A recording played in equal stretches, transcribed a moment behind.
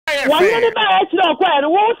One year by a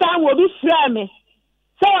one time will be frame.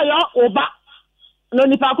 So your oba. No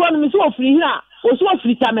nipakon me so free here, or so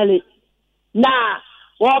free family. Nah,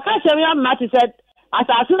 well, Cassaria Matty said, as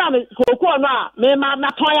I soon as Coco, me ma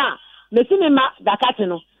toya, me see me ma da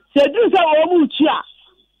catino. Say, do so, oh, muchia.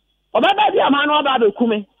 Or maybe a man or baby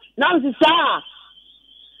kume. Now, sir.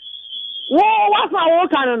 What's my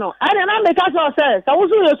work? I don't know. I don't know. Because I said, I was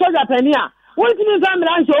doing a soldier penny. What did you find me?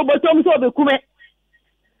 But Tom so be kume.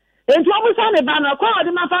 And you almost had a banner called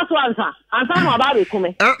in my first answer. And some about it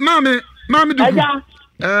kume. Mammy,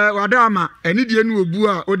 Wadama, and Indian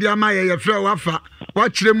Wubua, Odiama, a flow wafa.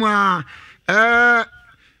 Watch them.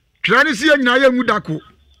 Try to see a Naya Mudaku.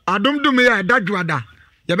 I don't do me a Dajwada.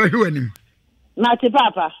 You ever hear him? Not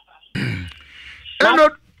Papa. Hello,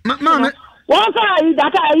 Mamma. One time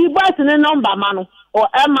that I bought in a number, man, or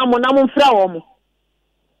Emma Monamon Flower.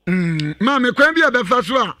 Mamma, can be a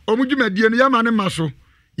Befasua, or would you make the Yaman muscle?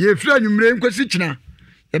 Ye friend, you may inquisition.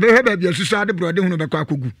 You may have your society brother on the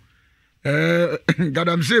Kakugu. God,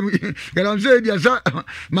 I'm saying, yes,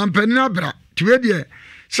 man, Penabra, to Edia.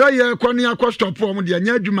 Say, Konya Costa form the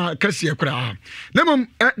Anyajuma Cassia Cra. Lemon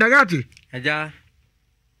at Dagati. Aja.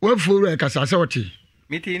 What for a Casasoti?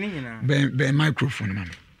 Meeting, be microphone,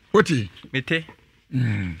 man. What Mete?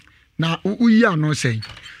 Now, we are no saying.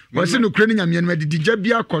 Was in Ukraine, I mean, where did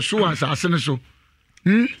Jabia Kosoa as so?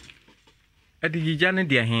 At the Janet,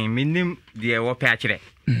 dear him, minim, dear war patchere.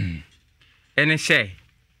 And I say,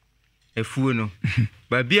 a fool,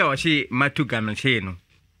 but be or she, Matugan and Shano.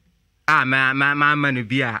 Ah, my money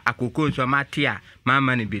be a cocoa, so my tia, my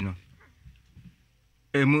money be no.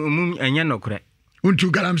 A moon and yano crack.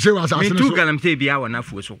 Unto Galam say was I two Galam say be our enough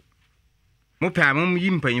for so. Mopam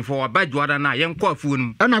yimping for a bad water na young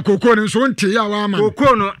coffin. And a cocoa and so until Yawama.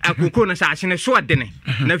 Cocono, a cocoa assassin, a sword dinner.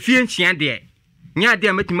 Na fiancé and dear. Nya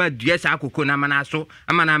dear met my dress a cocona manasso,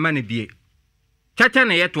 a man a money be.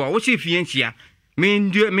 Chatana yet, what she fiancia.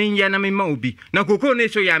 Mean yanami mobi. Na cocone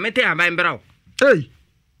so ya mete a bambrow. Hey.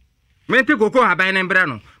 Mente cocoa have an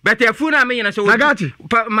embrano. But a fool I mean, so I got it.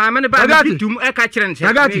 My money by to a catcher and say,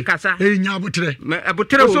 I got it. Cassa, a Yabutre. A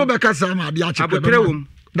butero so becasama, the archipel.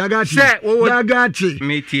 Dagati,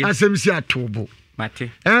 Meti, as Msia Tobo.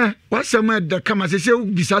 Mate, what's some that come as I say,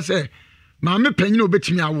 Bisase, Mamma Penno bet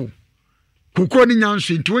me a woo. Coconi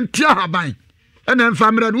Yansi, 20 habine, and then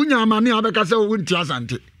family Unya Mani Abacasa wouldn't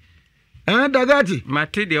Tiasante. And Dagati,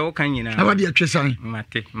 Mate, the old canyon. How do you try?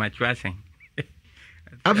 Mate, my dressing.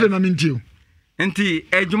 After my mintu. Enti,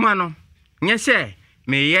 Edumano, yes, sir,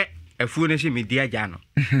 may yet a foolish me, dear Jano.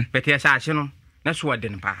 But yes, I shall know, that's what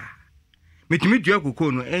then, pa. Met me Joe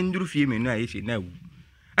Cono, Andrew Fim, and I say no.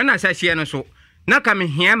 And as I see, so, now come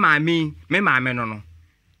here, my me no.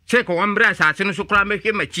 Take one brass, I send so cry make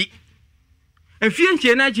him a cheek. And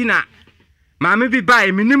Fianchi and Agina, Mamma be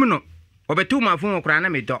by me nimino, or be 2 my phone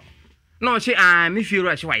crying me dog. No, say I me feel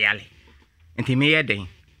rush wayally. And he may a day,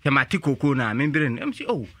 Tematico Cona, membering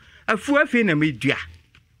MCO, a fool fin a me dear.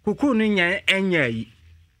 Coconia and ye,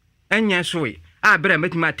 and yes, way. I better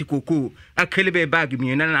met my tico, a calibre bag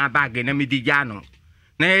me and a bag and a midiano.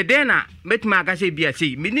 Nay, then I met my gassy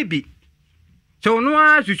BSC, minibi. So no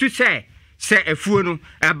as you should say a fool,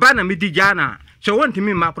 a banner midiana. So want to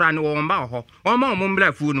me macran or maho, or more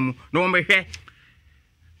mumbla funum, no me hair.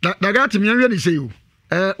 That got me really say you.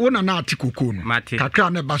 One an article, Mati, a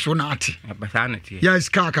crown a basonati, a basanity. Yes,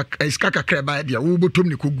 caca crab idea,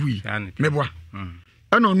 Ubutumni Kugui, Meboa.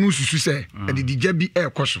 And on Musu say, and the DJ air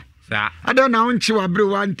cosso. I don't know when she was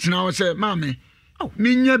brew one now say, Mammy, oh,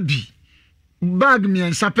 Minya B. Bag me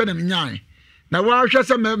and sappen and yai. Now, why should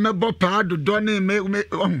some me bopper do donny me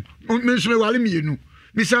miss me while me knew.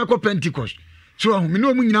 Miss Uncle Pentecost. So, me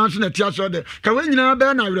know me announcing that yes or the Kawina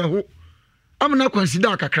Bernard. I'm not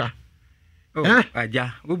consider Cacra. Oh,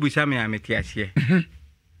 Aja, who be some I met yes here.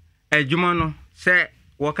 A Jumano, say,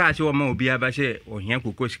 walk out your mo be a bashe or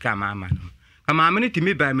Yanko Koska mamma. Come a minute to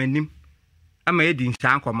me by my name. I made in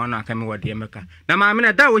San Comana come with the America. Now, my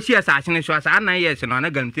minute that was she assassin, so as I know, yes, and on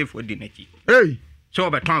a gun for dinner. Hey, so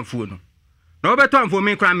about Tom Food. No better for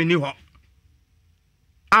me cramming new hot.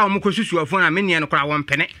 I'll mucosu a phone a mini and cry 1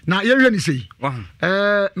 penny. Now, you really see.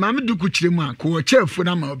 Mamma do Kuchima, who a chair for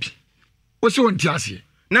them up. What's on Tiasi?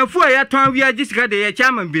 Now, for a time we are just got a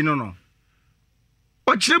chairman binono.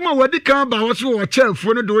 But Chima, what they come about was a chair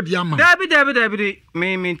for the door, Yama. Dabby,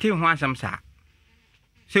 may maintain one some sa.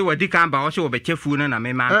 Say what they come about also be cheerful and I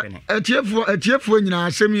may man. A cheerful in our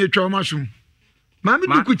semi trauma soon. Mammy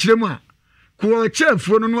do Kuchima, who a chair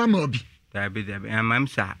for no mobi. Dabby, and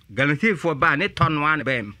Mamsa, guarantee for ban it ton one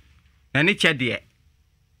bam. And it's a dear.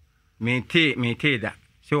 Me tea that,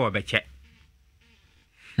 so I bet check.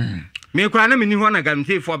 me kura na me ni ho na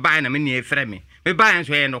gamte for buy na me ni efre me buy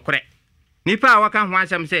nso ye no kore nipa waka ho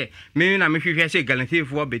asem say me na me hwehwe say gamte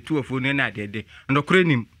for betuofo no na dede no kore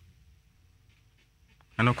nim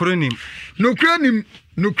no kore nim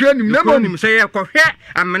na nim say ye kohwe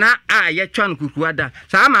amena a ye twan kukuada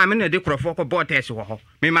sa ma me na de krofo ko botes ho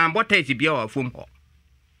me ma botes bia wa fom ho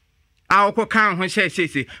a okọ kan ho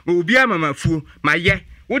se obi amamafu ma ye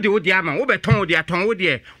wode ama wo beton wode aton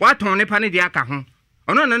wode wa ton ne pa ne de aka ho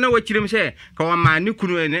ono na wachirim se ka wa ma ne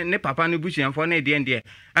kunu ne papa ne busuanfo ne de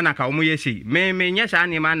ana ka wo mo ye sei me nya sa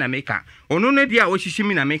ne ma na meka ono ne de a osisi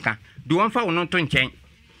mi na meka do wonfa wo no to nchen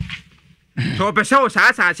so pese wo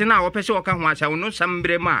sa na wo pese wo ka ho asa wo no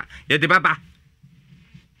sambre ma ye de baba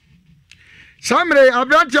samre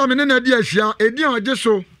abrati amene na de ahia edi oje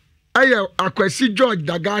so aye Akwasi George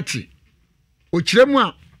Dagati ochiremu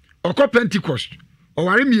a okọ Pentecost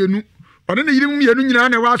oware mienu one ne yirim mienu nyina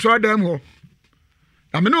na wa so adam ho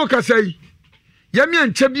amene o kasai ye mi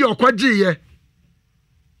anche bi okwaje ye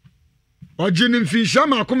ogini mfinsha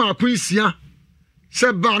makoma akunsia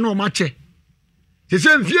se ba na o mache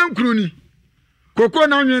se mfie nkuru ni koko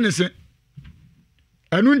na nwe ne se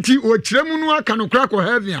anu nti ochiremu no aka no kra ko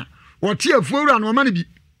heaven a wote afuura na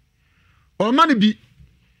o mane bi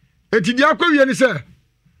etidi akwawie ni se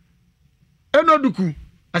enoduku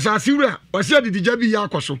asasi wura wase adidija bi ya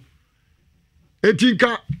akoso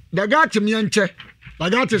etinka Dagati mienche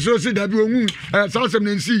Dagati so si dabi onwu sasem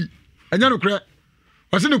na nsi enya no kre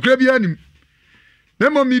wase no kre bi anim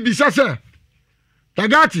nemo mi bi sase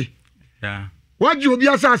Dagati waji obi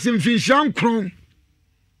asase mfinsha nkron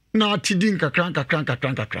na atidi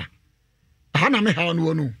nkakra hana me ha no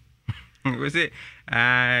wonu we say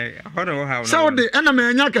hono ha so de ena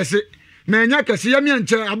menya kese ya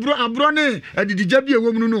mienche abro ne adidija bi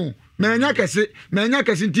ewom no menya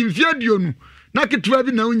kese ntimfie aduonu na ketwa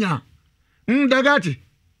bi na unya Dagati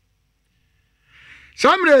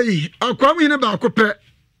samrei akwam yin ba kope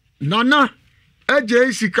nana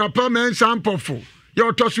eje sikapa men sampofo ye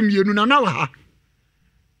otoso mienu nana wa ha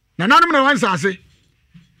nana no na wansase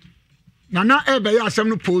nana ebe ya asem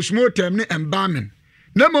no postmortem ne embalming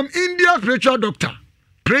nemom India spiritual doctor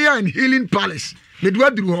prayer and healing palace le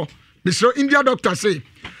duadru ho Mr. India doctor say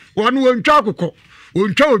one wontwa akokọ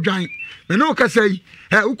wontwa odwan me no kasai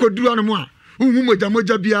ukoduru anu a uhu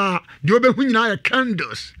moja bia de obehu nyina ya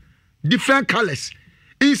candles different colors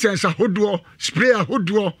incense ahodo spray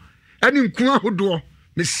ahodo ani nku ahodo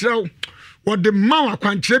mesrew wode mawa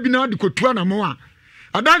kwankyere bi na de kotua na mo a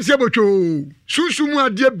adanse botwo susumu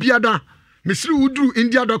ade biada mesre uduru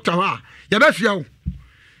India doctor ha ya bafia wo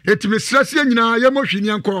etimesrase nyina ya mohwini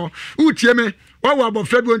enko utie me wawa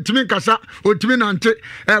abofra bi ontimi nkasa ontimi nante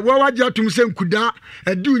wawaje atum se nkuda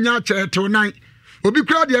adu nya cheto nan obi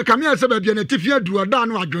kura de kame ase ba bia na tifia duru da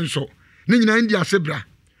no adwonso ni nyina India sebra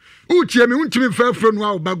utie me untimi fafro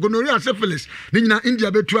no ba gonorrhea syphilis ni nyina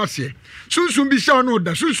India betu ase sunsun bi sha no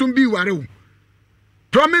da sunsun bi ware wo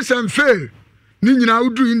promise and fail ni nyina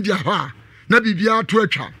udu India ha na bibia to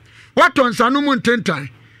atwa watonsa no mu ntentan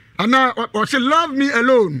ana o say love me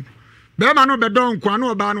alone be ma no be don kwa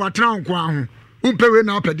no ba no atena nkwa ho umpewe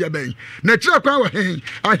na apede ben na kire kwa wa hen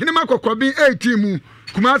ahene makokobi 18 mu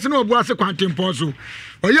kumase na obu ase kwantempo so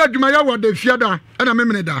oye adwuma ya wode fiada na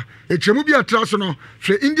memene da echemu bi atra so no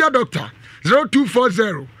fre India doctor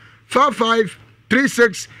 0240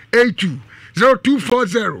 553682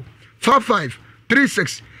 0240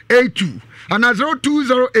 553682 and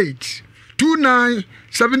 0208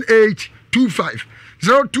 297825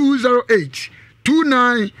 0208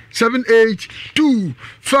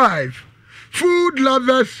 297825 Food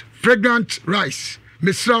Lovers Fragrant Rice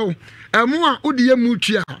Misraw emua odiye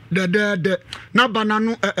mutua de na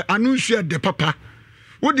banano anunhye de papa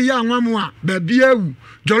odiye anwamu a ba bia wu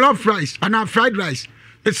jollof rice and fried rice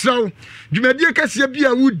Misraw dwumadie kase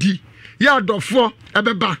bia wudi ya adofo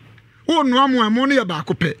ebeba wonu amu emo ne ya ba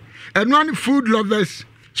kope enu Food Lovers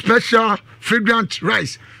Special Fragrant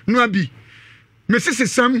Rice no abi mesisi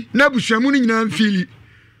sam na busuamu ni nyina mfili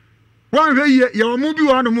wan hwe ye omu bi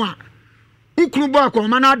wanu mu a ukuru ba ko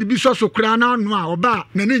mana de bi so kura na anu a oba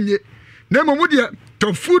na nenye na momu de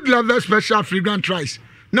to Food Lovers Special Fragrant Rice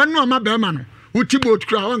na nu ama be ma no uti boat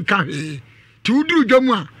kura on ka he ti uduru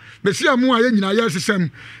dwamu a mesi amu a ye nyina ye sesam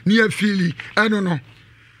ni afili eno no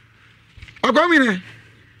akwamine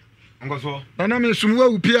ngoso na me sumwa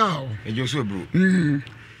upia o ejoso bro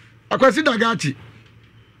Akwasi Dagati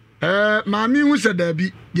maami hu se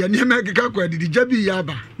dabi de ne mekeka kwa didi jabi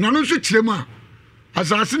yaba na no nso kiremu a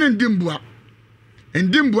asase ne ndimbua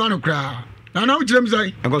no kra na wo kirem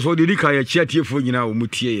sai ngoso didi ka ya tiefo nyina wo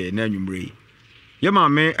mutie ye na anwumre ye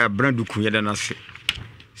maame abranduku ye da nase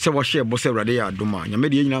se wa share bo se urade ya adoma nyame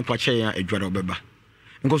de nyina kwa che ya adwara obeba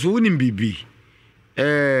nkoso wonim bibi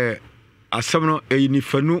asam no ni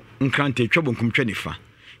fanu nkrante twabo nkumtwa nifa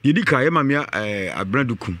yedi ka yema me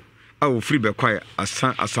abradukum a wo free be kwai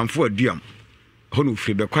asamfo aduam hono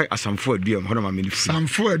free be kwai asamfo aduam hono ma me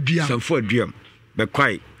samfo aduam be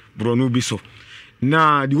kwai bronu bi so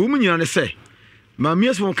na di wo munyina ne se ma me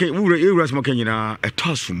asmo kan wura ewura asmo kan nyina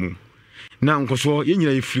etoasumu na nkoso ye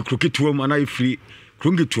nyina ye free kroketuam ana ye free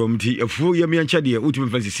krongetuam ti afuo ye me ancha de utumi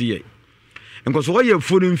fansisi ye nkoso wo ye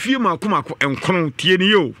afuo no mfie makomako enkono tie ne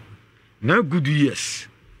yo na good years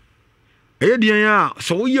dian ya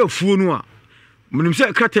so wo ye afuo no a munim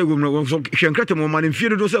se krata go no so hwe krata mo ma ne mfie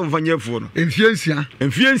do se mfanya afuo no mfie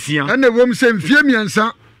nsia ana wom se mfie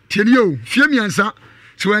miansa tie ne yo mfie miansa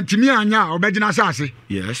so antimi anya obegina asase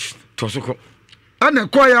yes tosoko ana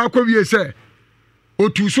ko ya akwawie se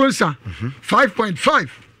otuso nsa 5.5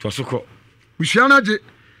 tosoko usiana je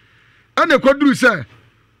ana koduru se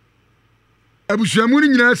abusuamu ni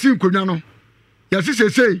nyina si nkonwa no ya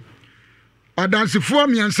sesesei adansefo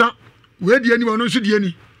miansa we die ni wono so die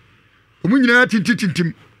ni omu nyina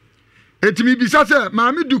tintintim etimi bisa se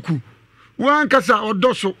maame duku wan kasa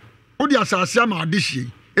odoso odi asase ama adehie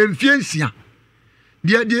emfie nsia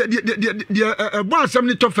die ebo asem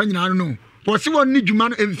ni tofa nyina no wo se won ni dwuma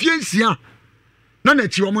no emfie nsia na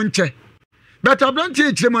chi wo mo nche beta branti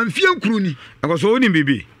echire ma mfie nkuru ni akoso woni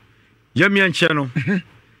bibi ya mianche no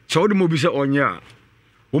so wodi mo bi se onya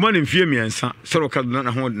woman in fear miansa so ka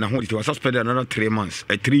na ho it was suspended another 3 months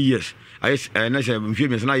 3 years na say in fear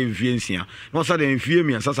miansa na in fear nsia no say in fear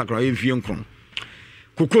miansa sakra in fear nkron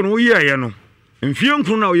kokko no ye aye no in fear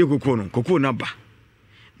nkron na oye kokko na ba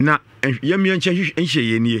na ya miancha nhye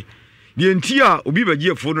ye nie de ntia obi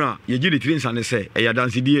bagie fo no a ye gide trinsa ne say e ya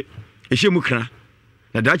dance die e hye mu kra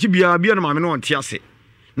na dachi bia na maame no onte ase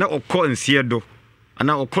na okọ nsie do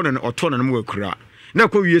ana okọ na oto na mo akura na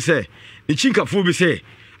kwa wie say e chinkafo bi say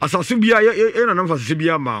asase bia na namfa asase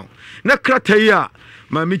bia ma na krata yi a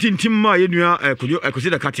ma mitintim ma ye nua ekosi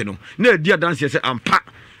da kate no na dia dance say ampa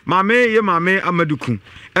maame amaduku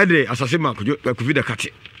ede asase ma ekofi da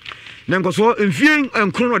kate na nkoso mfie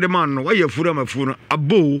enkron de man no waye furu amafu no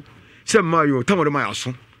abo se ma yo tamo de ma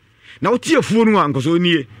yaso na wotie afu no nkoso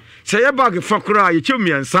nie se ye bag fakura ye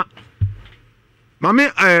chemiansa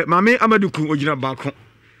maame amaduku ogina baako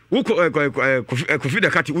wuko ekofi da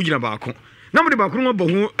kate ogina baako na mode bakuru mo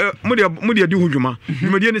bohu mode adi hudwuma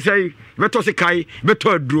dwumadie ne sai beto se kai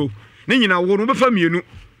beto aduro ne nyina wo no befa mienu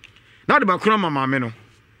na de bakuru mama no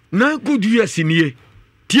na good years nie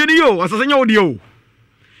tie ne yo asasanya wo de yo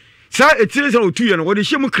sa etire sa otu ye no wo de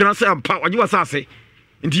hye mu kra sa ampa waje wasase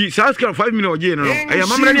nti sa skra 5 million oje no eya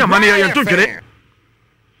mamra ne amane ya to twere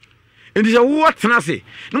nti sa wo atena se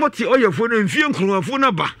no moti oyefo no mfie nkuru afo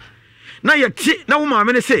na ba na ye ti na wo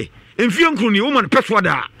maame ne se mfie nkuru ni wo man petwa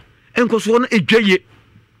da enkoso no edwaye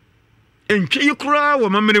entwe kura wo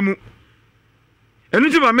mamene mu enu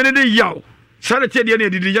ti mamene de yaw sare tie de na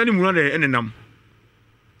edidi ya ni mu na enenam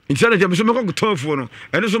insane je so me ko tofo no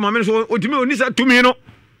enu so mamene so otimi oni sa tumi no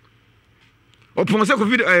oponse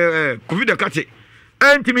covid kate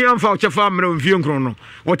entimi amfa o chefa amre mfie nkron no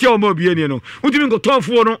wote o ma bie ni no otimi ko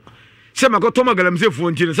tofo no se makoto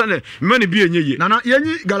magalamsefo ntine sane mane bie nyeye nana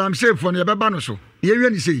yenyi galamsefo no ye beba no so ye wie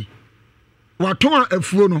ni sei wato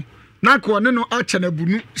afuo no na ko ne no acha na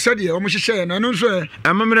bunu sede o mo hyehye na no so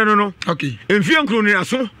amamre no okay mfie nkru ni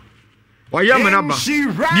aso wa ya mana ba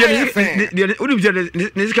de odi bi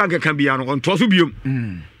ne sika kan bia no onto so biom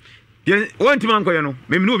de wanti man ko ye no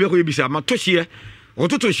me no obi ko yebisa ma to hye o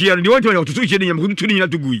to hye no de wanti man o to hye ni nyam ko tu ni nyina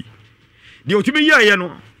to gui de otimi ya ye no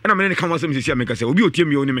na me ne kan wasem sisi ameka se obi otie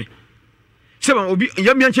mi oni me se ba obi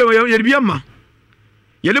ya mi anche ya de bia ma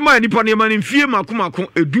ye le ma ni pa ne ma ne mfie makomako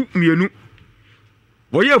edu mienu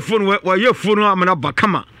waye fonu amana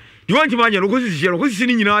bakama di wanti ma nyano ko sisi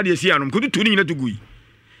ni nyina de sia no ko tu ni nyina to gui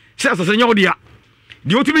se asase nya odia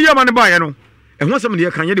di otimi ya ma ne ba ye no e ho asem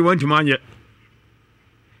de kan ye de wanti ma anye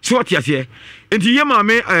so what ase enti ye ma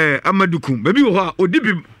me amaduku baby wo ha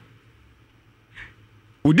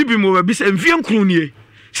odibi mo ba bi se mfie nkru nie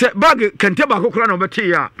se bag kante ba kokora na obete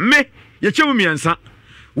ya me ye chemu miensa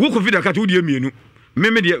wo ko vida kata odi mienu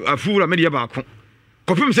me de afura me de ba ko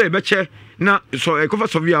kopim se be che na so ekofa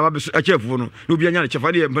so via wa be achefu no no bia nya na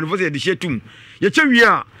chefa de mpanifo se de shetum ye chewi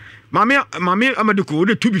a mame amaduku wo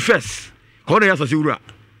de to be first ko na ya so se wura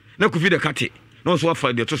na ko vida kate no so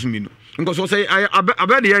afa de to so minu nko so say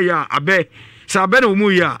abe de ya abe sa abe na mu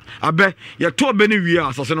ya abe ya to abe ne wi a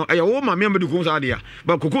asase no ya wo mame amaduku so ade ya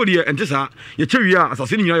ba kokko de ente sa ye chewi a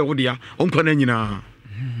asase ni nyina ya wo de ya onko na nyina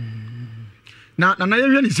na ye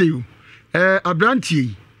hwe ni sei abrantie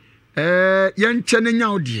yenche ne nya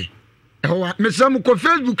odie ewa mesam ko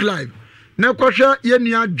Facebook live na kohwe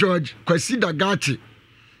yenua George Kwasi Dagati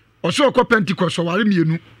oso ko Pentecost ware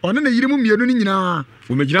mienu one na yirimu mienu ni nyina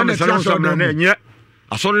o megina na sala samra na enye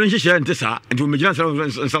asoro ne hihye ente saa enti o megina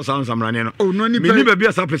sala samra ne no me ni ba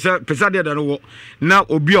bia sa pesa de da no wo na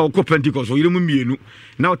obi a ko Pentecost o yirimu mienu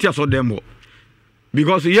na o ti aso dem wo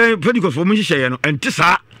because ye Pentecost o mu hihye no ente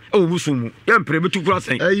saa o busumu ye mpre betu kura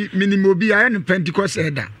sen minimo bi a ye Pentecost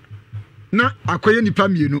eda na akoye nipa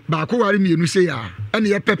mienu ba ko ware mienu se ya ene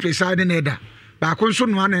ye pepre side na eda ba ko nso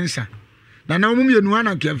no anensa na na mu mienu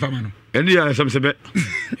ana ke mfama no ene ya samsebe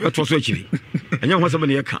to so akiri enya ho sambe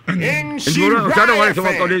ne ye ka ndoro ka da wale so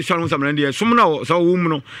ko de shanu sambe ne sum na so wo mu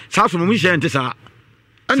no sa so mu hye ente sa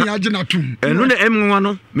ene ya gina tum eno na emwa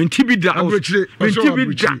no menti bi da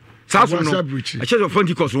sa so no a chezo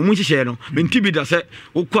Pentecost mu hye no menti bi da se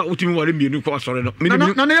wo kwa utimi wale mienu kwa sore no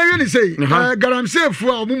na na ye ni sei garamsefu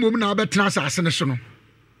a omumom na abetena asase ne so no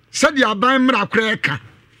sadi aban mra kra eka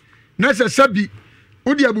na se sabi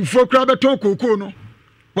udi abufuo kra beton koko no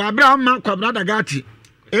wa Abraham kwa brother Gati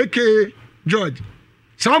aka George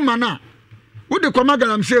sama na udi kwa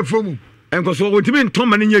garamsefu mu enko so wotimi nton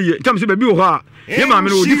mane nyeye tam se baby wo ha ye ma me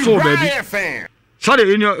no odi fo baby sade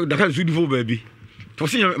eni da ka so odi fo baby to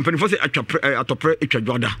se mpanifo se atopre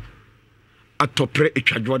etwadwoda atopre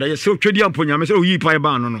etwadwoda ye se otwedi amponya me se oyi pai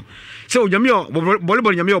ba no se onyame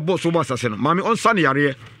bolibol nyame obo so bo asase no ma me onsa ne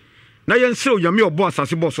yare na ye se onyame obo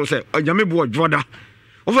asase bo so se onyame bo odwoda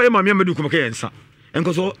o fa ye ma me amadu kuma ka yensa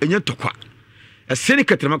enko so enye tokwa ese ni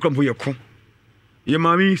ketrema krampo ye ko ye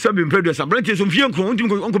ma me sabe mpredua sa branche so mfie nko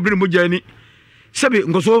ontim onko bre mo jani sabe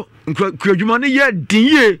nko so kwadwuma ne ye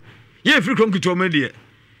din ye firi krom kito me de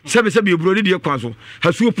sabe ebrodi de kwaso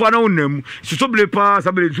hasuo pa na wonam susoble pa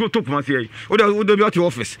sabe so to kuma se o da bi at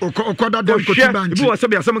office okoda da ko tubanchi ibo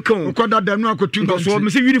sabe asam kan okoda da nu akotubanchi so me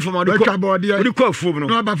se uniform ade ko odi ko afuom no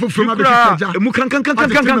no ba fofo ma be kaja mu kan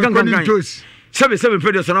sabe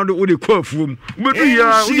pedo sana do odi ko afuom bedu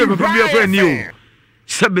ya uje me bia kwa ni o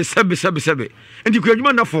sabe enti ko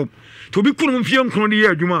adwuma na fo to bi kunu mfie nkunu de ye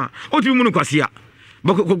adwuma o ti mu no kwase a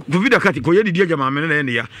Covid akati ko ye di jama me na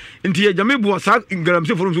ne ya nti ye jama bu asa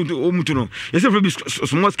galamse forum so o mutu no ye se fo bi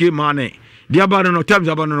small scale man dia ba no times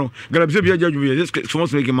aba no galamse bi ajaju ye small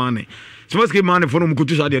scale man forum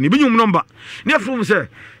kutu sa de ni bi nyum number ne forum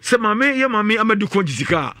se mame amadu ko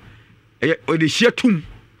jisika o de shetum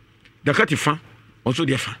da kati fa on so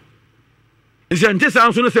de fa nse ante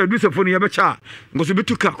sa so no se du se fo no ye be cha ngoso bi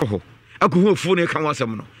tuka ko ho akho fo no e kan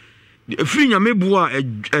wasam no free nyame bu a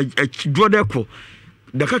dwode ko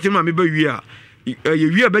da kati ma me ba wi a ye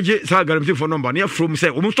wi a beje sa galamse phone number ne from say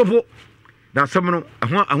o mo stopo da sam no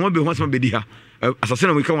ahwa be ho asam be di ha asase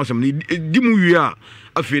na we kan asam ni di mu wi a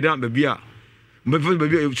afeda ba bia be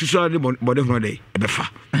susu de bode ho dey be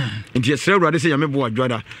fa nti esre urade se nyame bo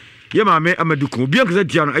adwada ye ma me amaduko bia kasa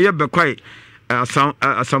dia no ye be kwai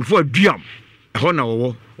asamfo aduam ho na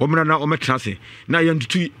wo mra na o metra se na ye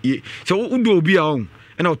ntutu se wo do obi a on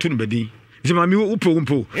na oto no bedin se ma mi wo pro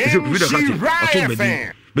se Covid akati oto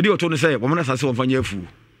bedin oto no se wo na sase wo fanya afu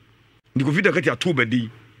ndi Covid akati ato bedin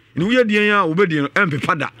ni wo ye dian a wo bedin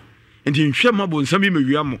empepada nti nhwe ma bo nsam bi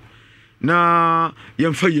mewia mo na ye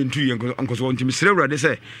mfa ye ntu ye nkoso nti misre urade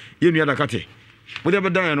se ye nua dakate wo de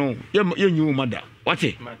bedan no ye nyu mada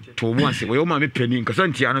wate to mo ase wo ye ma me pani nkoso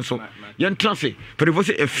nti an so ye ntrase pere vo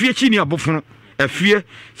se efie chi ni abofono efie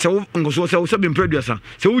se wo nkoso se wo se be mpraduasa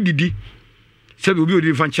se wo didi se be obi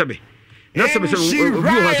odi fa nchebe na se be se obi o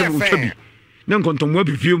ha se be utwabi na nkontomo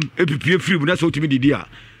epipie free bu na se otimi didi a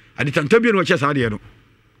ade tantabie no che sa de no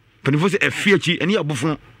pere vo se efie chi eni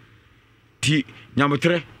abofono ti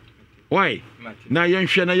nyamotre why na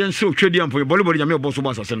yenhwe na yense otwadi ampo boliboli nyame oboso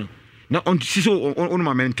ba asase no na on siso on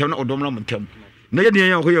ma mentem na odom na mentem na ye de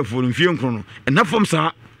yan ho ye fo no fie nkro no na fom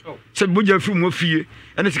sa se boja fi mu fie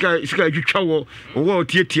ene sika atwitwa wo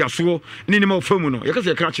tietia so ni ni ma famu no ye ka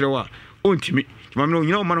se kra kire wa ontimi mama no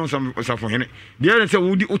nyina o ma no safo hene de ene se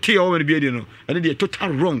wudi utie o ma bi de no ene de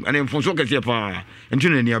total wrong ene mfonso ka se pa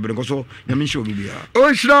entune ni abere nkoso nyame hye obi bia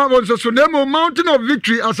o hira wonso so nemo mountain of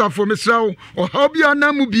victory asafo misrawo o ha bia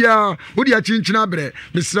na mu bia wodi a chinchina abere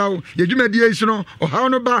misrawo ye dwumadi yi so no o ha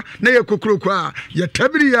no ba na ye kokroko a ye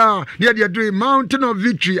tabiri ya ne de do mountain of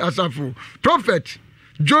victory asafo prophet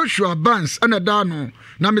Joshua Barnes anadano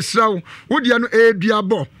na misrawo wodi ano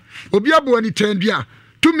eduabo obi abo ani tandua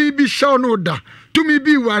tumi bi shaw no da tumi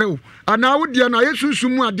bi ware ana wodi ana yesusu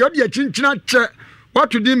mu ade odi a chinchina che what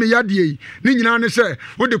to do me yadie ni nyina ne se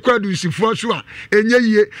wo de kwa dusifo so a enye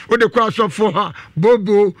yie wo de kwa asofo ha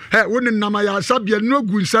bobo wo ne nama ya sabia no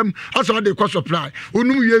gu nsam aso de kwa supply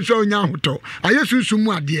onum wie so onya hoto ayesunsu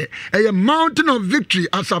mu ade eye mountain of victory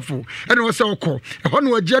asafo ene wo se okọ ho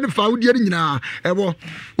no agye ne fa wo die nyina ebo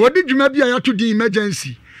wo de dwuma bia ya to di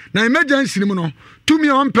emergency na emergency ni mu no tumi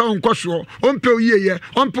on pe onkoso on pe oyeye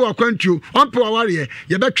on pe akwantuo on pe aware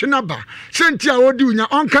ye betwe na ba senti a odi unya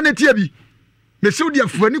on kanetia bi me se odi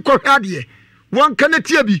afuani kɔ hade won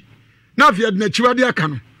kanetia bi na afia na chiwade aka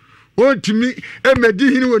no ontimi emedi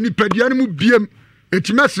hini woni padua no mu biem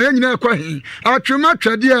etime sere nyina ekɔ he atwema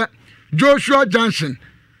twade Joshua Johnson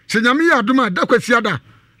se nyame ya adoma da kwasi ada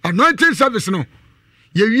anointing service no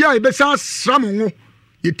ye wia ibesa sram wo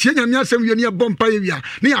ye tie nyame asem wie ne bompa ye wia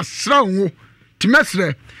ne ya sra wo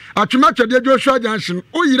timesre atwema twade Joshua Johnson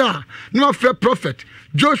oyira no afre prophet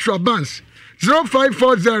Joshua Barnes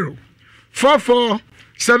 0540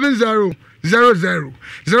 447000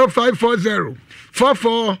 0540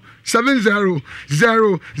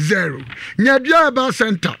 447000 nyadua ba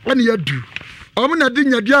center one yadu omo na di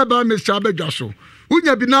nyadua ba Mr. Abedwaso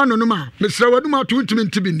unya bi na no ma Mr. wadum atuntumi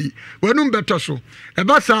ntibini wanum betoso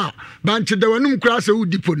eba sa banche de wanum kura se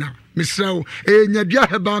udipo na Mr. nyadua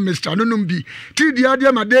heba Mr. nonum bi ti dia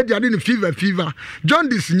dia ma de dia ne fever John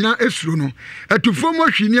dis nyina esuro no atufo mo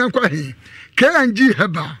hwini ankwa he KNG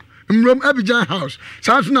heba Mrom Abidjan House,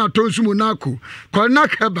 Sansuna Tonsu Monaco,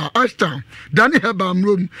 Kornak Heba, Ashton, Danny Heba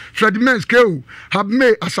Mrom, Fredmens Keu,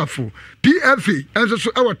 Habme Asafo, PFA, and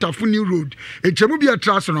so our Tafuni Road, a Chamubia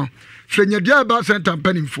Trasono, Frenyadia Bar Center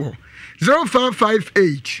Penning for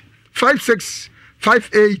 0558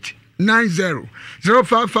 565890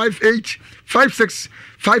 0558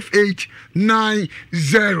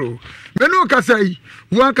 565890. Menu Kasai,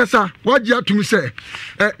 one Kasa, what you have to say,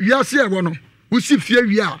 Ewiase Mu Usi fie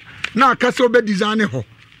wia na akase obe design ho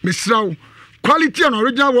misraw quality and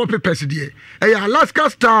original wallpapers die Alaska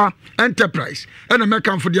Star Enterprise and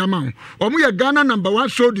American for the amount omu ye Ghana #1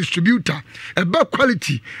 show distributor eba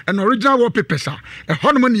quality and original wallpapers a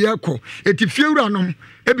honomon ye ko etifie wura nom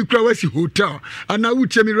ebi kura wasi hotel ana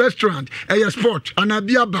uchemi restaurant sport ana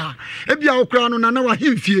bia bar ebi a okura no na wa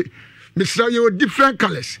himfie Mr. You different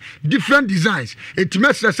colors, different designs. It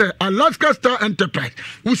messes say Alaska Star Enterprise.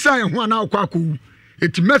 We say one now kwaku.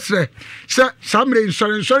 It messes say somebody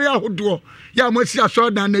insurance sorry ahodo. Ya mo si aso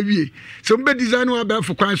dan na wie. So be design wa be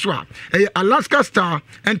for kwan so a. Alaska Star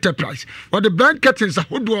Enterprise. Or the brand curtains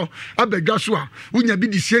ahodo abedwa so a. Unya bi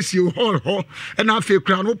di siesie hall ho. E na afa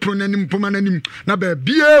kura no pro nanim poma nanim na be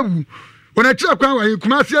biewu. When kwan wa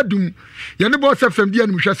Kumasi adum ye ne boss FM dia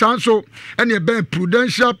no hwe sanso ene ben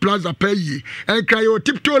Prudential Plaza payi en cry o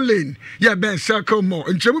Tiptoe Lane ye ben Circle Mall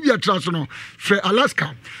nchemu bia traso no for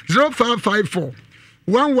Alaska 0554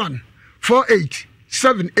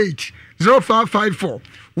 114878 0554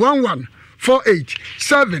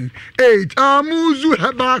 114878 Amuzu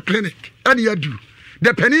Herbal Clinic ene yadu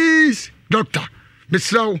the pennies doctor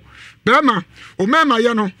Mr. Brahma o mema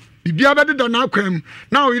ye no bibia bede do na akwam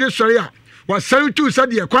na o yire sori a was 72 said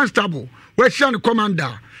the constable Western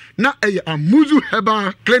commander na Amuzu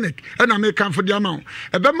Herbal Clinic and American for the amount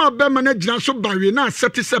ebema bema na gina so bawe na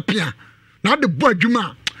seti sepia na de bo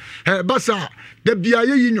adwuma basa de bia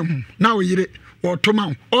ye yinyom na o yire o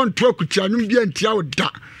toma on to akutia nwum bia ntia o da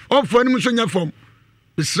on fo anim so nya fom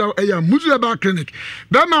bisra Amuzu Herbal Clinic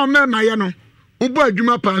bema mema ye no ubo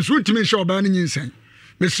adwuma pan so ntimi hye oba na nyinsen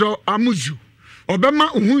bisra Amuzu obema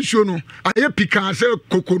ohunsuo no aye pika se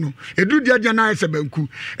kokono edu dia dia na ese banku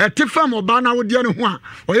etifam oba na wo dia ne ho a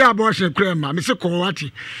oya aba ohye krema me se ko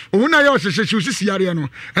wati ohuna ye ohyehyehye usisi yare no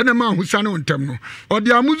ene ma ahusa no ntem no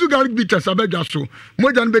odi Amuzu garlic bitters abedwa so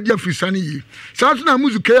moja no bedia frisane yi saso na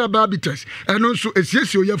Amuzu kaya ba bitters eno nso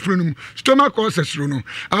esiesi oya frunum stomach ulcers ro no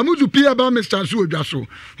Amuzu pia ba Mr. so odwa so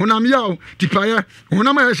honam yawo tipaye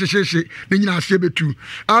honam ya hyehyehye ne nyina ase betu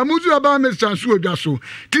Amuzu aba Mr. so odwa so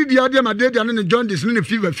ti dia dia ma dia ne John this ni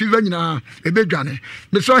fever nyina ebedwane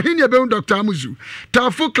me so hini ebe Dr. Amuzu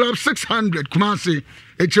Tafo Club 600 Kumasi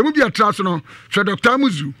echemu bia traso no for Dr.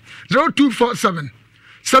 Amuzu 0247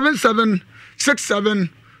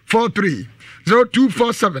 776743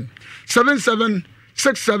 0247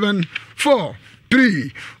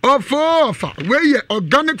 776743 ofa we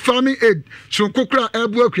organic farming aid so kokra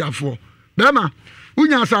ebu akuafo bema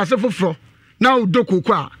unya asase foforo na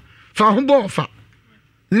udokoko a fa hombo ofa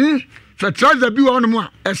fertilizer bi won mo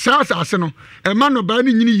a esase no e ma no ba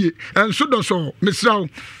ni nyini ye enso do so misrawo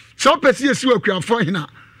so pesi esi akuafo hina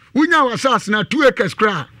unya wasase na 2 acres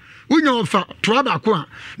kra unya ofa to abako a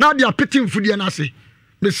na dia pitin fudie na ase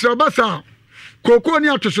misrawo basa koko ni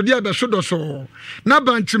atosode abesodo so na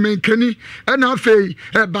banchimenkani na afei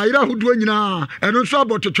bayira hodo nyina eno nso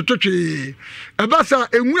abotototwe ebasa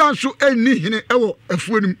enwura nso enni hene ewo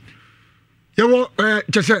afuanum yewo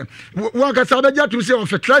chese waka sabe jatu se o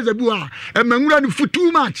fertilizer bu a emanwura ni fu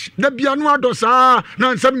too much da bia no adosa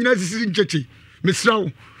na nsam nyina sisi nchechi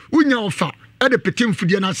misrawo unya ofa e de petim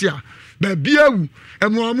fudie na se a ba bia wu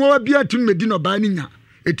emuamu bia tim medi no ba ni nya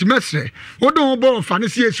etimesre wodon bo ofa ne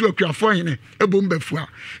se esu akuafo hene ebom bafua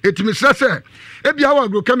etimesre se e bia wa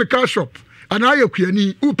agrochemical shop ana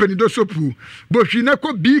ayekuani upenido sopu bohwi na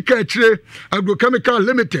ko bika kire agrochemical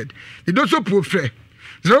limited ido sopu fre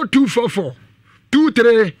 0244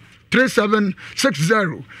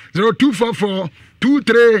 233760 0244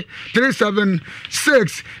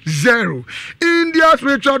 233760 India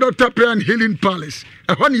Spiritual Doctor Prayer and Healing Palace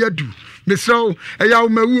ehon yadu mesraw eya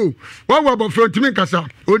umawu wawa bofro ntimi kasa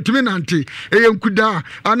ontimi nante eyenkuda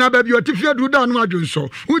anaba bi otifia du da no adwonso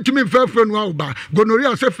untimi mfafro no awba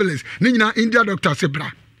gonorrhea syphilis ni nyina India Doctor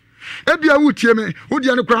Sebra ebia wutie me wodi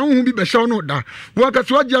ane kra honhum bi be hyew no da waka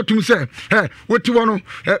so agya tum se woti wono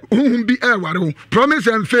honhum bi ware ho promise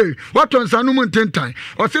and fail what on sanu mun tentan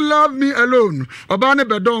o say love me alone oba ne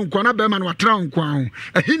bedon kwa na be ma no watra nkwa ho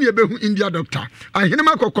ahini e be hu India Doctor ahini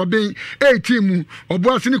makokoben 18 mu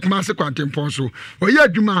obo ase ni kuma ase kwantempon so oye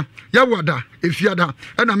adwuma ya woda efiada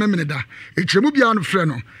na memene da echemu bia no frɛ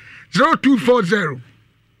no 0240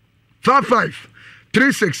 55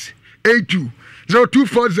 3682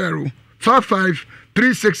 0240 55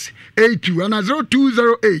 3682 and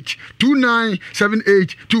 0208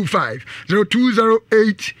 297825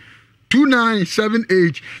 0208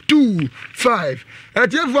 297825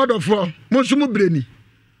 at your word of war Monsumu Breni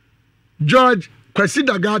George Kwesi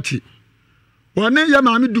Dagati wane ya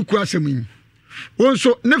maami duku asemi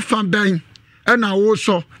wonso ne famban na wo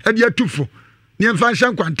so e de atufo ne mfa hye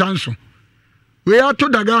nkwantanso we ato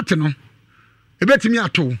Dagati no ebetimi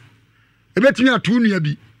ato nua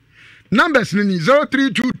bi numbers ni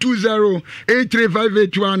 03220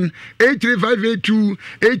 83581 83582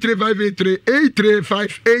 83583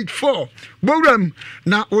 83584 bogram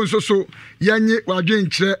na onsoso yanye wadwen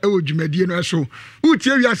kire ewo dwumadie no eso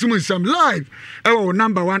utie Ewiase Mu Nsem live ewo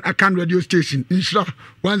number 1 account radio station Insha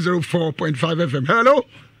 104.5 FM hello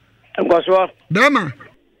Ngoswa dama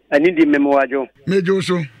ani di memowajo mejo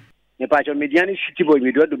so ne pacho mediani shitibo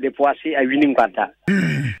medo do depoase awini nkwanta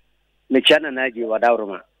mechana naji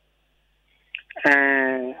wadawroma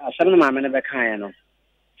asana mama ne beka ya no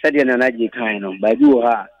sede na naji kan no ba bi wo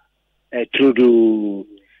ha trudu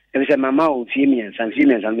e se mama o fie miensa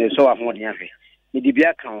me so afo de afi me di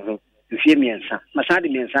bia kan ho fie miensa masade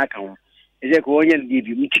miensa kan ho e se ko onya di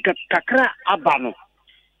bi mutika kakra aba no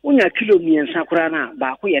onya kilo miensa kura na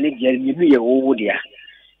ba ko ye ne dia ni mu ye wo dia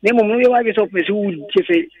ne mo ye wa bi so pese wo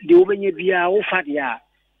chefe de wo benye bia wo fa dia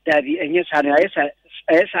dabi enye sa na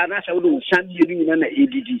esa na sa wo san ye ni na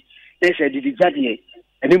edidi na sa edidi jade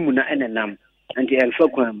ene mu na enenam anti elfa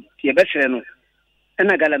kwam ti e besere no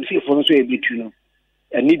ena galamsi fo no so e bitu no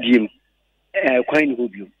ani diem kwan ni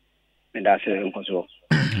hobium me da se nkoso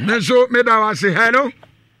meso me da wa se hello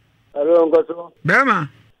nkoso bema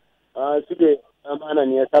side amana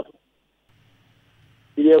ni esa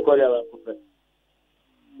ile ko ya ba ko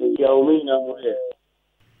ya umina ole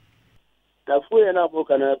tafuye na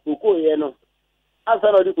boka na kuko ye no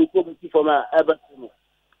asara di kuko bi foma eba no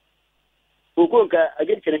kuko nka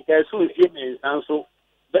agirkire nka su sie me sanso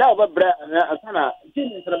bra na asana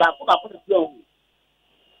tin sra ba ko ti o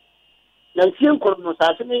na sie nkoro no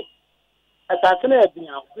asasene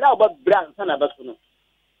abinya bra asana ba so no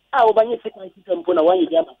obanye sekan kitampo na wanye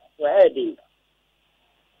dia ma so de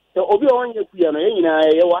so obi onye kuya no yenyina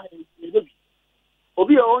ye wa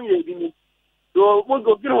obi onye bi ni so mo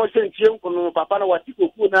go gino sentie nkoro papa na watiko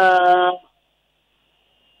ku na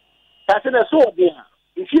asana so de ha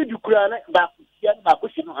ntie dukura na ba ko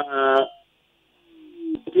si no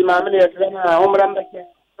ti ma me ne na omra mbake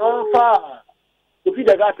no fa ofi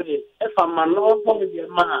daga kre e fa ma no to me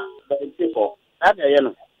ma ba ntiko na da ye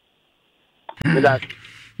no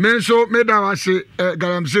menso meda wase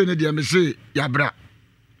galamse ne dia me se yabra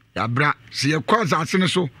se ye kwaza asene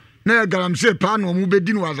so na galamse pa no mu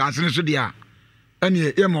bedi no asene so dia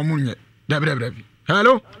ene ye mo munye dabre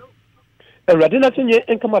hello radina tinye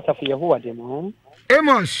enkamata fi Yehowa de mo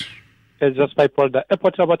Amos is just by Paul da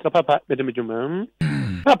airport about papa medemjuma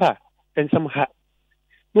papa ensam ha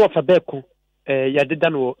no fa beko ya deda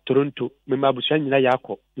no Toronto me mabusu nyina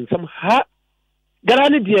yakọ ensam ha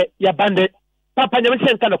garani de ya bande papa nyame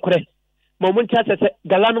sen kana kore mo mun ta sese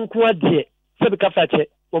galanu ko de se be ka fache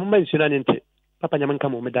mo mun mensuna nte papa nyame nka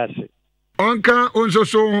mo medase onka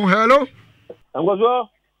onsoso hello angozo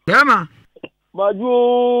bema Maju.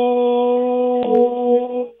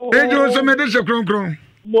 Ejo so me de se kronkron.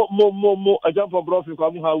 Mo I jump from profit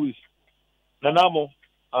kwa mu house. Na namo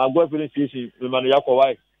go for station me manu yakọ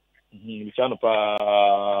why. Chano pa.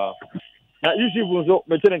 Na Yusuf so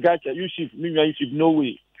me tell nka Yusuf me nwa Yusuf no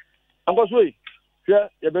way. Anko so yi. Hwe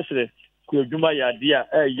ye be sere ku adwuma ya de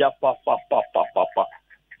a ya pa.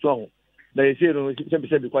 So na ye say no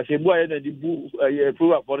se be kwa se bu aye na di bu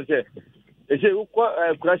pro for say. E say ko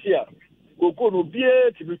Krasia koko no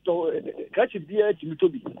bie timito kachi bie timito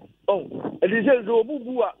bi e dey say zo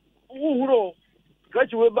bubu a uhuro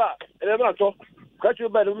kachi we ba e ma to kachi we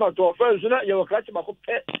ba e ma to first na ye kachi ba ko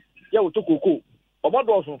pe ye wo to koko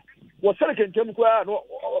omodo so wo sele kentem ko a no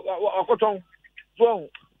akoton so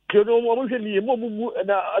je no mo hwe ni mo mu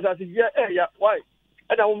na asase bia ya why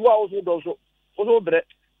e na wo wa so do so bre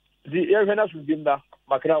di ye hwe na so bimba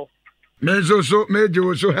makrawo mezo so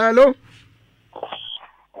mejo so hello.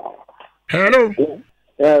 Hello.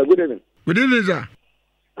 Good evening. Good evening, sir.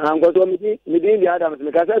 I'm going to meet the Adams.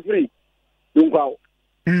 Because I'm free. Don't go.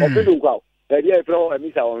 Open don't go. The idea flow. I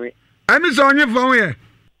miss our way. I miss on your phone here.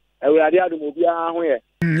 I will idea to move here.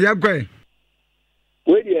 Yeah, great.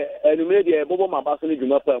 Wait here. And you made a mobile my person to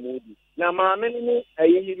map a movie. Now, my many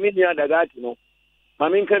a media that you know. My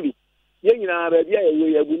main can be. Young and I have a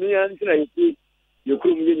way of winning. You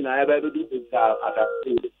couldn't win. I have ever do this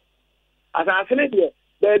as I said here.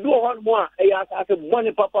 They do one more. I ask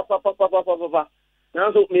money, papa.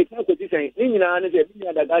 Now, so make no position. Nina and the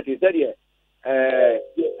guy is there.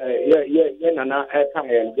 Nana,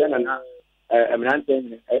 Nana,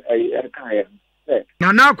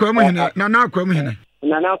 Nana, come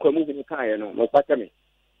Nana, moving Kaya, no, Patami.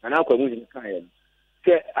 Nana, moving Kaya.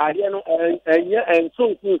 Say, I know, and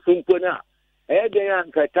so simple now.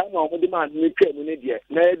 Again, Katama, the man, we came in a dear.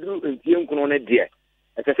 Nedru and Tium dear.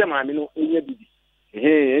 At the same time, I know,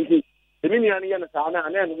 the minion and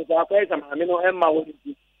then with our place, I mean, Emma,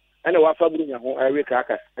 and a Fabrina, Eric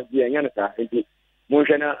Cracker, and the Yanata, into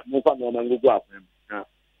Moshana, Mupano, and go up.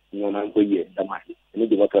 No man for ye, the mighty, and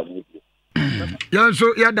the water with you. Yan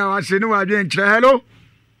so yada wase no wa dwen kire hello.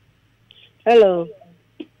 Hello.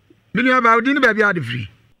 Mini about din ba bia de free.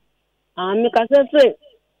 Me ka se fe.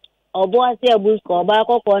 Obo ase abusko oba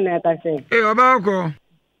akoko na ka se. Oba akoko.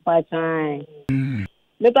 Pa chan.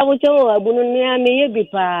 Me pa bo chewo abunu ni ame ye bi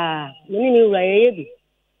pa. Me ni wura ye bi.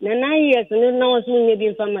 Na 9 years no na wo so nye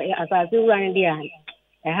bi fama asase wura ne dia.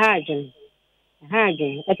 Hagen.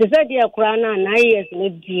 E te se dia kura na 9 years ne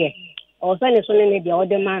die. O se ne so ne dia o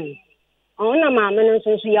de man. Ona ma me no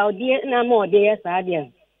so ya die na ma o de ya sa dia.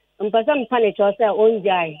 Mpasa mpane cho se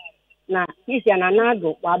onjai. Na isi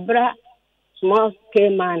ananado wabra small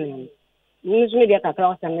scale man. News media kakra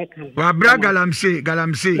o se mekan. Wabra galamse.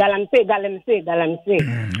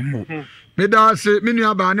 Me da se me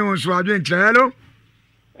nua ba ne won so adwen kire hello.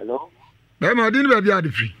 Hello. Be ma din ba bia de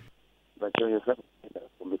free. Ba cho ye fa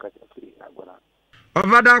ko me ka free agora.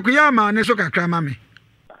 Ovada ku ya ma ne so kakra ma me.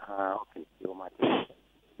 Okay. Yo ma.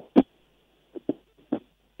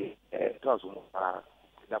 Tozo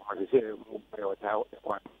da pagese mu prewata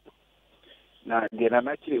kwa. Na gena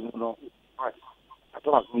na chire mu no.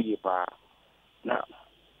 Atoa ku ye pa. Na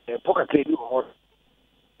poka kredi ho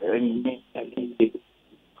ni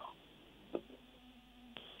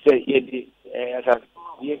se ye asa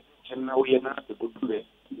ye chena wo ye na to dure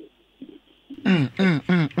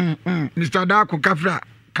Mr. Dako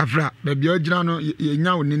kafra baby ogina no ye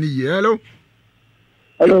nya wo ni ye hello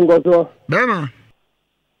ngoto bema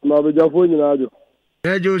ma be jafo nyina ajo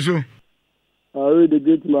Joso I the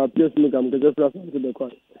gate my place me kam ke fla so de kwa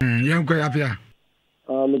yen ko afia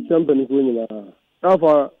me champion ko nyina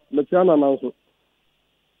afa me chana na so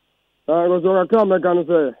go so ka me kan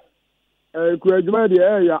say ku adwuma de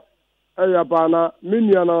eya pa na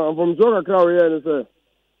minia na from so ka krawo ye ne say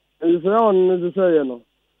e say on ne say ye no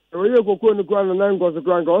e ye kokko ni kwa na ngo so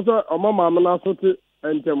kwa nka so o mama na so te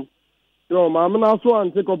entem yo mama na so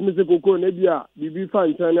ante ko mi se kokko ne bia bibi fa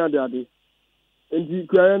ntan ne ade enti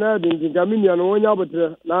kwa na de ntinga minia no wonya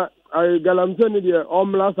botre na I galamse ni de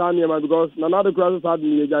omla sa ne ma because na na de kwa so sa de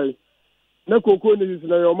ye jai na kokko ni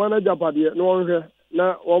na yo manager pade no wonhwe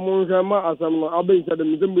na wo ma asam no abe nsa de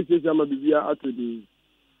mzembe checha ma bibia atodi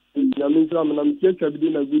na mintra na mchecha bidi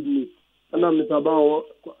na good news na misaba wo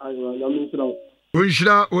na mintra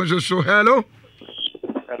Unshira so hello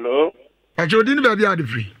ajodi ni bia de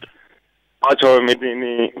free acho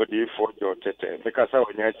medini odi fojo tete because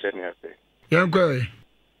onya chene ase yankwe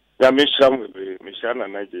ya mishana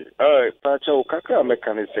naje pacha ukaka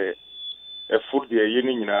mekanise food ye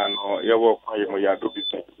yini nyina no yawo kwaye mo ya dobi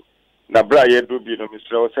na bra ye dobi no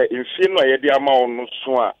misra o say infino ye di ama onu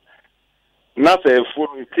so a na say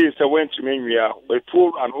phone case went to me we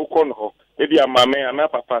told an okon maybe a mama and a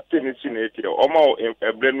papa tennis in it or more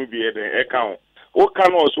a brand be a account. What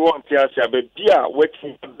can also want to say about dear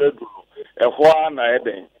waiting a one I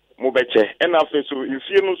then Mobeche and after so if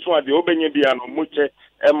you know so the Obenya Biano Muche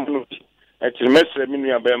Emuti at the Messer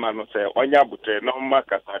Minia Berman say Onya Bute no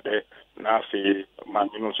Macatade Nafi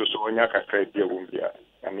Manino so Onyaka Credit Wumbia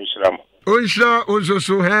and Ishram. Unsha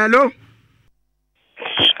also hello.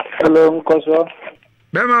 Hello, Nkoso.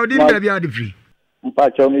 Bema odi na bia de free.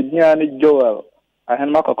 Mpacho mi dia ni Joel.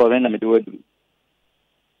 Ahen makoko na mi dodu.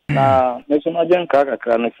 Na meso ma jen ka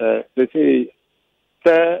kakra no se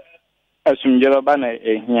asumjelo ba na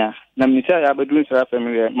ehia. Na mi se ya bedu nsra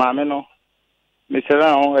family maame no. Me se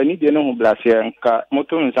ran ho ani de no hu blase nka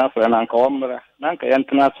moto nsa fa na nka womra. Na nka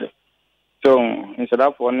yentena se. So, instead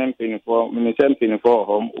of one penny mi se penny for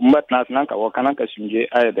home, mbatna na nka wo kana ka sumje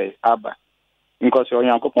ayede aba. Because you're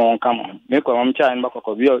young, come. Make one child back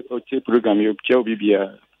of your program, you kill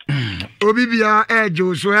Bibia. Obibia,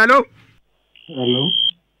 Joe, so hello. Hello.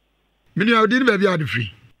 Million did baby out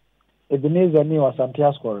free. Ebenezer me was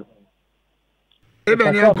Santiago score.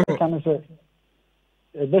 Ebenezer can say,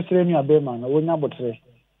 a best remy a beman, or number three.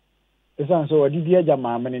 The son so a dear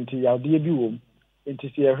jama, and into your dear womb, into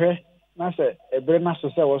see a hair, Master, a brema so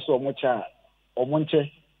was so much or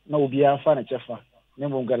monche, no be a furniture.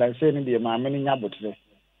 Nemo gala say ni ma meni nyabotre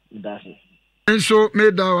ndase enso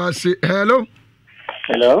me da wase hello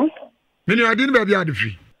mini adin ba bia de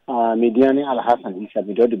fi mediani Al Hassan isa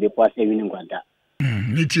bido de bepo ase wini ngwanda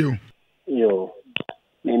mitio yo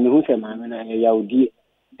me hu se ma mena yaudi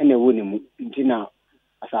ene woni mu ntina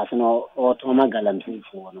asase no otoma galamsi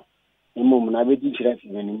fo no nemo mu na be di kire fi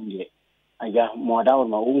meni nge aja moda o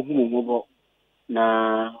ma hu mu bo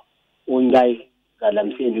na ongai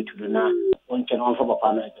galamsi ni tuduna on chano fa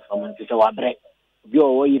papa na te fama te wa bre bi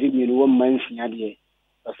o yiri mi no man sia de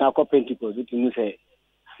sa ko pentecost tu mu se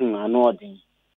ano odin